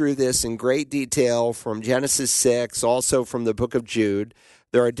walked through this in great detail from Genesis 6, also from the book of Jude.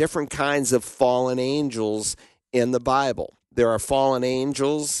 There are different kinds of fallen angels in the Bible. There are fallen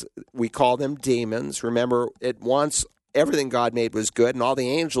angels. We call them demons. Remember, at once, everything God made was good, and all the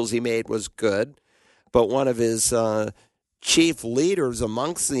angels he made was good. But one of his chief leaders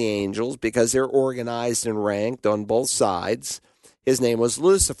amongst the angels, because they're organized and ranked on both sides, his name was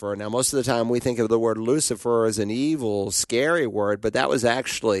Lucifer. Now, most of the time we think of the word Lucifer as an evil, scary word, but that was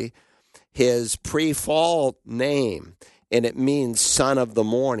actually his pre-fall name, and it means son of the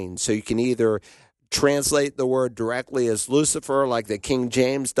morning. So you can either translate the word directly as Lucifer, like the King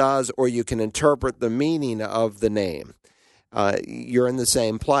James does, or you can interpret the meaning of the name. You're in the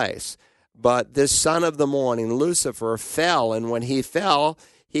same place. But this son of the morning, Lucifer, fell, and when he fell,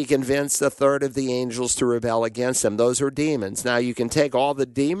 he convinced a third of the angels to rebel against him. Those are demons. Now, you can take all the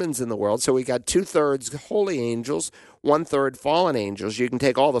demons in the world, so we got 2/3 holy angels, 1/3 fallen angels. You can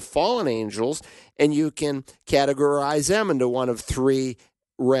take all the fallen angels, and you can categorize them into one of three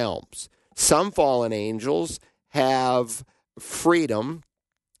realms. Some fallen angels have freedom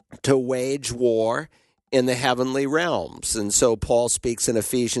to wage war in the heavenly realms. And so Paul speaks in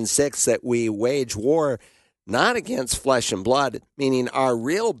Ephesians 6 that we wage war not against flesh and blood, meaning our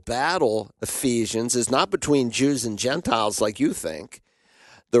real battle, Ephesians, is not between Jews and Gentiles like you think.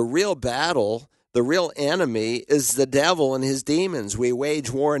 The real battle, the real enemy is the devil and his demons. We wage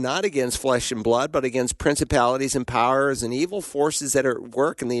war not against flesh and blood, but against principalities and powers and evil forces that are at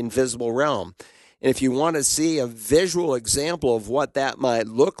work in the invisible realm. And if you want to see a visual example of what that might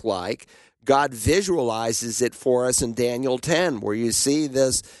look like, God visualizes it for us in Daniel 10, where you see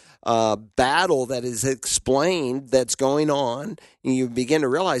this battle that is explained that's going on, and you begin to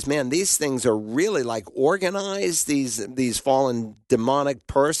realize, man, these things are really like organized, these fallen demonic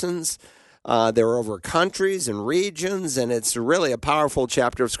persons. They're over countries and regions, and it's really a powerful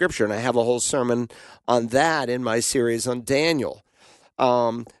chapter of Scripture, and I have a whole sermon on that in my series on Daniel.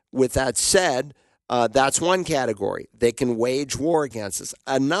 With that said, that's one category. They can wage war against us.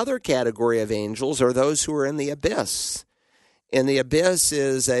 Another category of angels are those who are in the abyss. And the abyss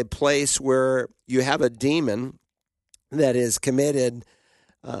is a place where you have a demon that is committed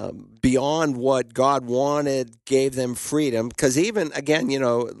beyond what God wanted, gave them freedom. Because even, again,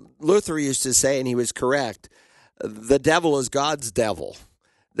 Luther used to say, and he was correct, the devil is God's devil.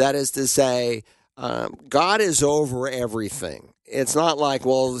 That is to say, God is over everything. It's not like,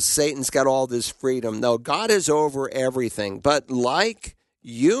 well, Satan's got all this freedom. No, God is over everything. But like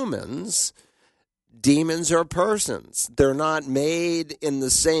humans, demons are persons. They're not made in the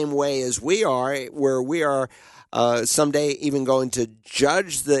same way as we are, where we are someday even going to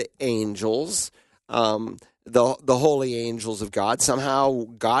judge the angels, the holy angels of God. Somehow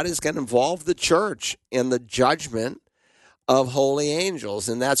God is going to involve the church in the judgment of holy angels.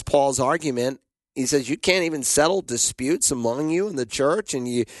 And that's Paul's argument. He says you can't even settle disputes among you in the church, and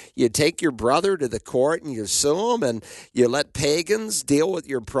you take your brother to the court and you sue him, and you let pagans deal with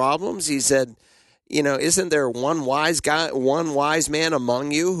your problems. He said, isn't there one wise man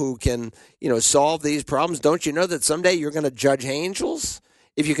among you who can, solve these problems? Don't you know that someday you're going to judge angels?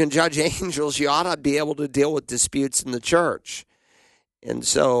 If you can judge angels, you ought to be able to deal with disputes in the church. And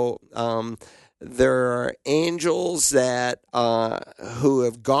so there are angels that who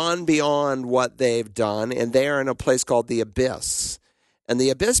have gone beyond what they've done, and they are in a place called the abyss. And the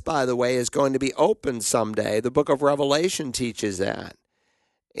abyss, by the way, is going to be opened someday. The book of Revelation teaches that.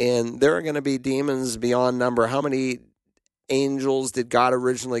 And there are going to be demons beyond number. How many angels did God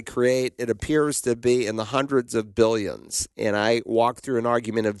originally create? It appears to be in the hundreds of billions. And I walked through an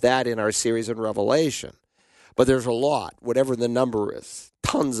argument of that in our series on Revelation. But there's a lot, whatever the number is,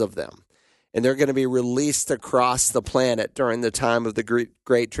 tons of them. And they're going to be released across the planet during the time of the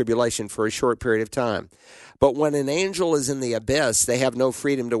Great Tribulation for a short period of time. But when an angel is in the abyss, they have no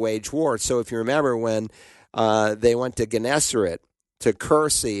freedom to wage war. So if you remember when they went to Gennesaret, to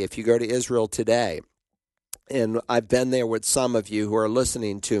Kursi, if you go to Israel today, and I've been there with some of you who are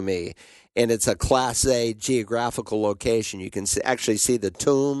listening to me, and it's a Class A geographical location. You can actually see the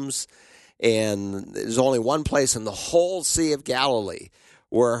tombs, and there's only one place in the whole Sea of Galilee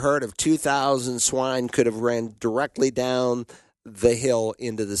where a herd of 2,000 swine could have ran directly down the hill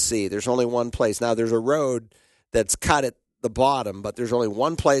into the sea. There's only one place. Now, there's a road that's cut at the bottom, but there's only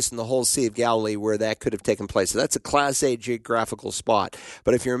one place in the whole Sea of Galilee where that could have taken place. So that's a Class A geographical spot.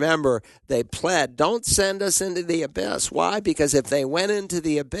 But if you remember, they pled, don't send us into the abyss. Why? Because if they went into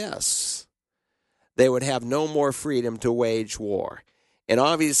the abyss, they would have no more freedom to wage war. And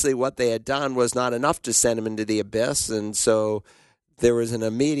obviously what they had done was not enough to send them into the abyss, and so there was an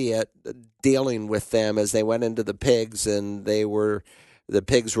immediate dealing with them as they went into the pigs, and the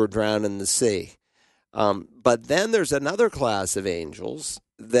pigs were drowned in the sea. But then there's another class of angels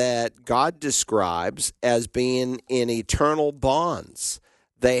that God describes as being in eternal bonds.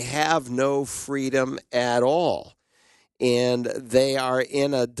 They have no freedom at all, and they are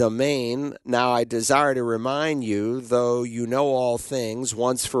in a domain. Now, I desire to remind you, though you know all things,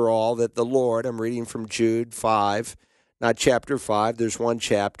 once for all, that the Lord, I'm reading from Jude 5, not chapter 5, there's one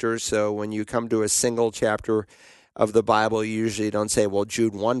chapter, so when you come to a single chapter of the Bible, you usually don't say, well,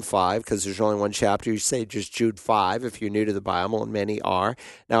 Jude 1:5, because there's only one chapter. You say just Jude 5 if you're new to the Bible, and many are.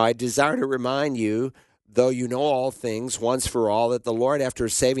 Now, I desire to remind you, though you know all things, once for all, that the Lord, after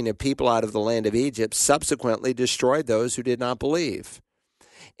saving a people out of the land of Egypt, subsequently destroyed those who did not believe.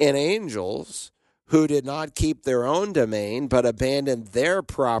 And angels who did not keep their own domain, but abandoned their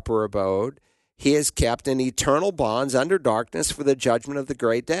proper abode, he has kept in eternal bonds under darkness for the judgment of the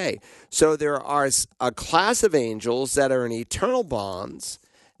great day. So there are a class of angels that are in eternal bonds,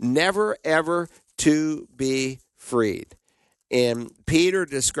 never, ever to be freed. And Peter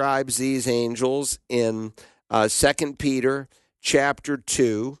describes these angels in 2 Peter chapter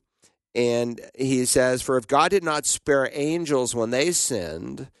 2. And he says, for if God did not spare angels when they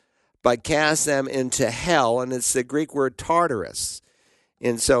sinned, but cast them into hell, and it's the Greek word Tartarus.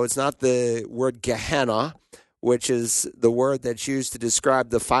 And so it's not the word Gehenna, which is the word that's used to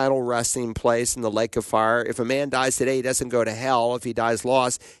describe the final resting place in the lake of fire. If a man dies today, he doesn't go to hell. If he dies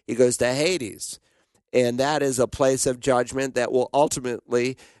lost, he goes to Hades. And that is a place of judgment that will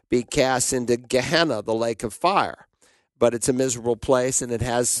ultimately be cast into Gehenna, the lake of fire. But it's a miserable place, and it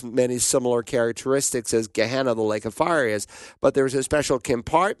has many similar characteristics as Gehenna, the lake of fire is. But there's a special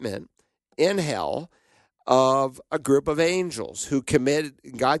compartment in hell of a group of angels who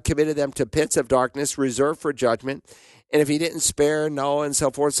God committed them to pits of darkness reserved for judgment. And if he didn't spare Noah and so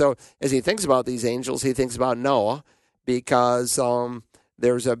forth, so as he thinks about these angels, he thinks about Noah because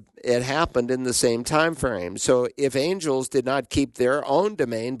it happened in the same time frame. So if angels did not keep their own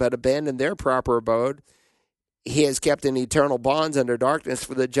domain but abandoned their proper abode, he has kept in eternal bonds under darkness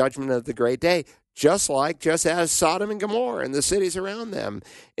for the judgment of the great day. Just as Sodom and Gomorrah and the cities around them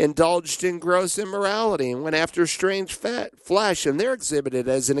indulged in gross immorality and went after strange flesh, and they're exhibited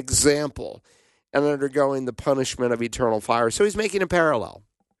as an example and undergoing the punishment of eternal fire. So he's making a parallel.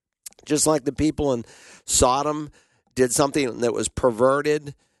 Just like the people in Sodom did something that was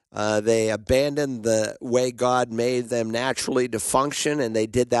perverted. They abandoned the way God made them naturally to function, and they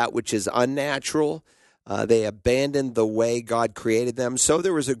did that which is unnatural. They abandoned the way God created them. So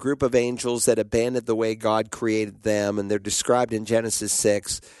there was a group of angels that abandoned the way God created them, and they're described in Genesis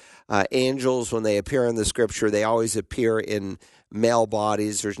 6. Angels, when they appear in the Scripture, they always appear in male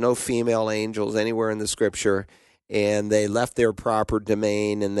bodies. There's no female angels anywhere in the Scripture, and they left their proper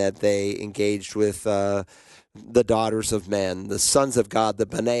domain in that they engaged with the daughters of men. The sons of God, the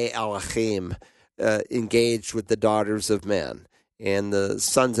B'nai Elohim, engaged with the daughters of men. And the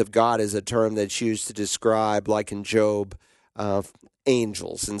sons of God is a term that's used to describe, like in Job,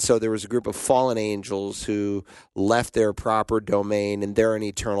 angels. And so there was a group of fallen angels who left their proper domain, and they're in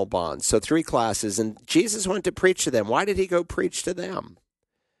eternal bonds. So 3 classes, and Jesus went to preach to them. Why did he go preach to them?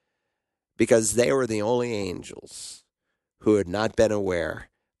 Because they were the only angels who had not been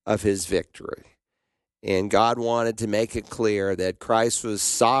aware of his victory. And God wanted to make it clear that Christ was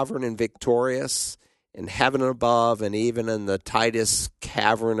sovereign and victorious in heaven above, and even in the tightest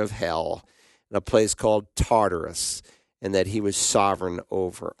cavern of hell, in a place called Tartarus, and that he was sovereign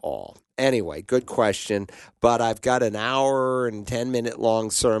over all. Anyway, good question, but I've got an hour and 10-minute long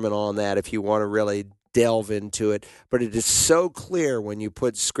sermon on that if you want to really delve into it. But it is so clear when you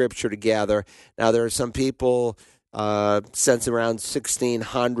put Scripture together. Now, there are some people since around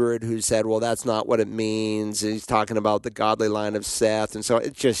 1600 who said, well, that's not what it means. He's talking about the godly line of Seth. And so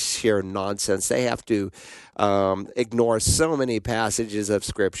it's just sheer nonsense. They have to ignore so many passages of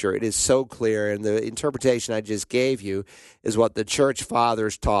Scripture. It is so clear. And the interpretation I just gave you is what the church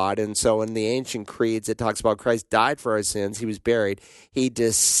fathers taught. And so in the ancient creeds, it talks about Christ died for our sins. He was buried. He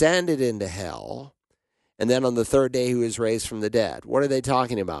descended into hell. And then on the third day, he was raised from the dead. What are they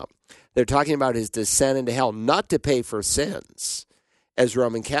talking about? They're talking about his descent into hell, not to pay for sins, as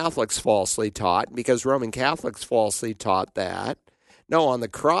Roman Catholics falsely taught, because Roman Catholics falsely taught that. No, on the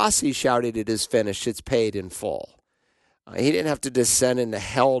cross he shouted, "It is finished, it's paid in full." He didn't have to descend into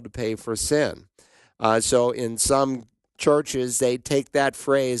hell to pay for sin. So in some churches, they take that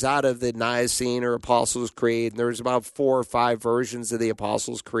phrase out of the Nicene or Apostles' Creed, and there's about 4 or 5 versions of the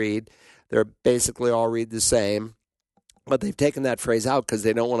Apostles' Creed. They're basically all read the same. But they've taken that phrase out because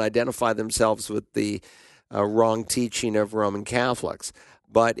they don't want to identify themselves with the wrong teaching of Roman Catholics.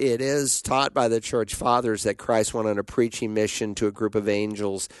 But it is taught by the church fathers that Christ went on a preaching mission to a group of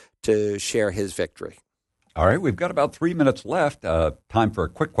angels to share his victory. All right, we've got about 3 minutes left. Time for a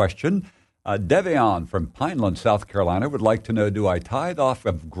quick question. Devion from Pineland, South Carolina, would like to know, do I tithe off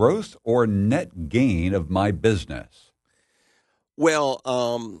of gross or net gain of my business? Well,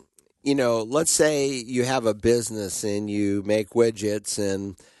 let's say you have a business and you make widgets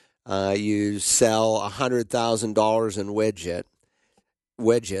and you sell $100,000 in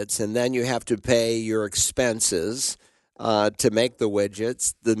widgets, and then you have to pay your expenses to make the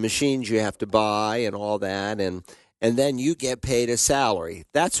widgets, the machines you have to buy and all that, and then you get paid a salary.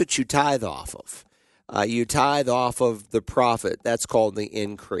 That's what you tithe off of. You tithe off of the profit. That's called the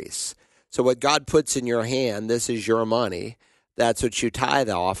increase. So what God puts in your hand, this is your money. That's what you tithe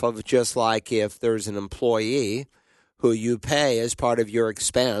off of, just like if there's an employee who you pay as part of your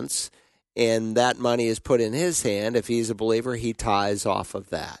expense, and that money is put in his hand. If he's a believer, he tithes off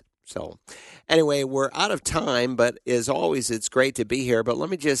of that. So anyway, we're out of time, but as always, it's great to be here. But let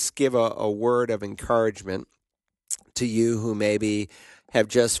me just give a word of encouragement to you who maybe have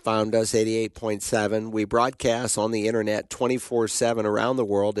just found us, 88.7. We broadcast on the internet 24/7 around the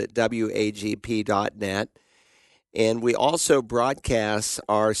world at wagp.net. And we also broadcast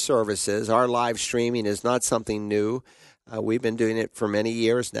our services. Our live streaming is not something new. We've been doing it for many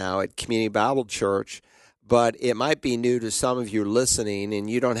years now at Community Bible Church, but it might be new to some of you listening, and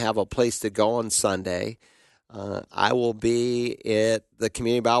you don't have a place to go on Sunday. I will be at the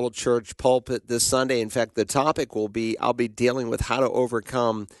Community Bible Church pulpit this Sunday. In fact, the topic will be, I'll be dealing with how to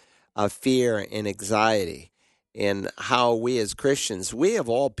overcome fear and anxiety, and how we as Christians, we of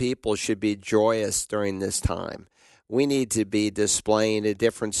all people, should be joyous during this time. We need to be displaying a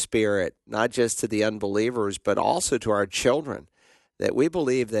different spirit, not just to the unbelievers, but also to our children, that we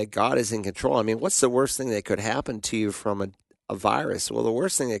believe that God is in control. I mean, what's the worst thing that could happen to you from a virus? Well, the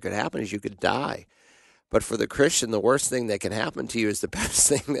worst thing that could happen is you could die. But for the Christian, the worst thing that can happen to you is the best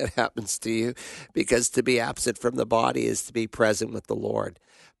thing that happens to you, because to be absent from the body is to be present with the Lord.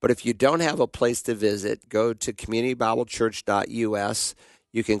 But if you don't have a place to visit, go to communitybiblechurch.us.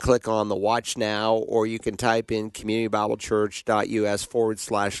 You can click on the Watch Now, or you can type in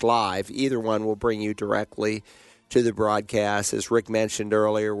communitybiblechurch.us/live. Either one will bring you directly to the broadcast. As Rick mentioned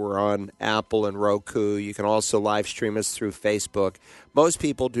earlier, we're on Apple and Roku. You can also live stream us through Facebook. Most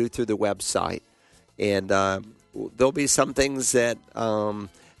people do through the website. And there'll be some things that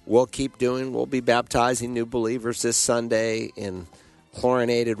we'll keep doing. We'll be baptizing new believers this Sunday in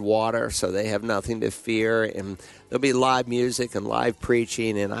chlorinated water, so they have nothing to fear. And there'll be live music and live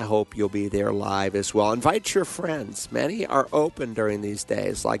preaching, and I hope you'll be there live as well. Invite your friends. Many are open during these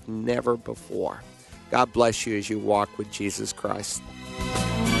days like never before. God bless you as you walk with Jesus Christ.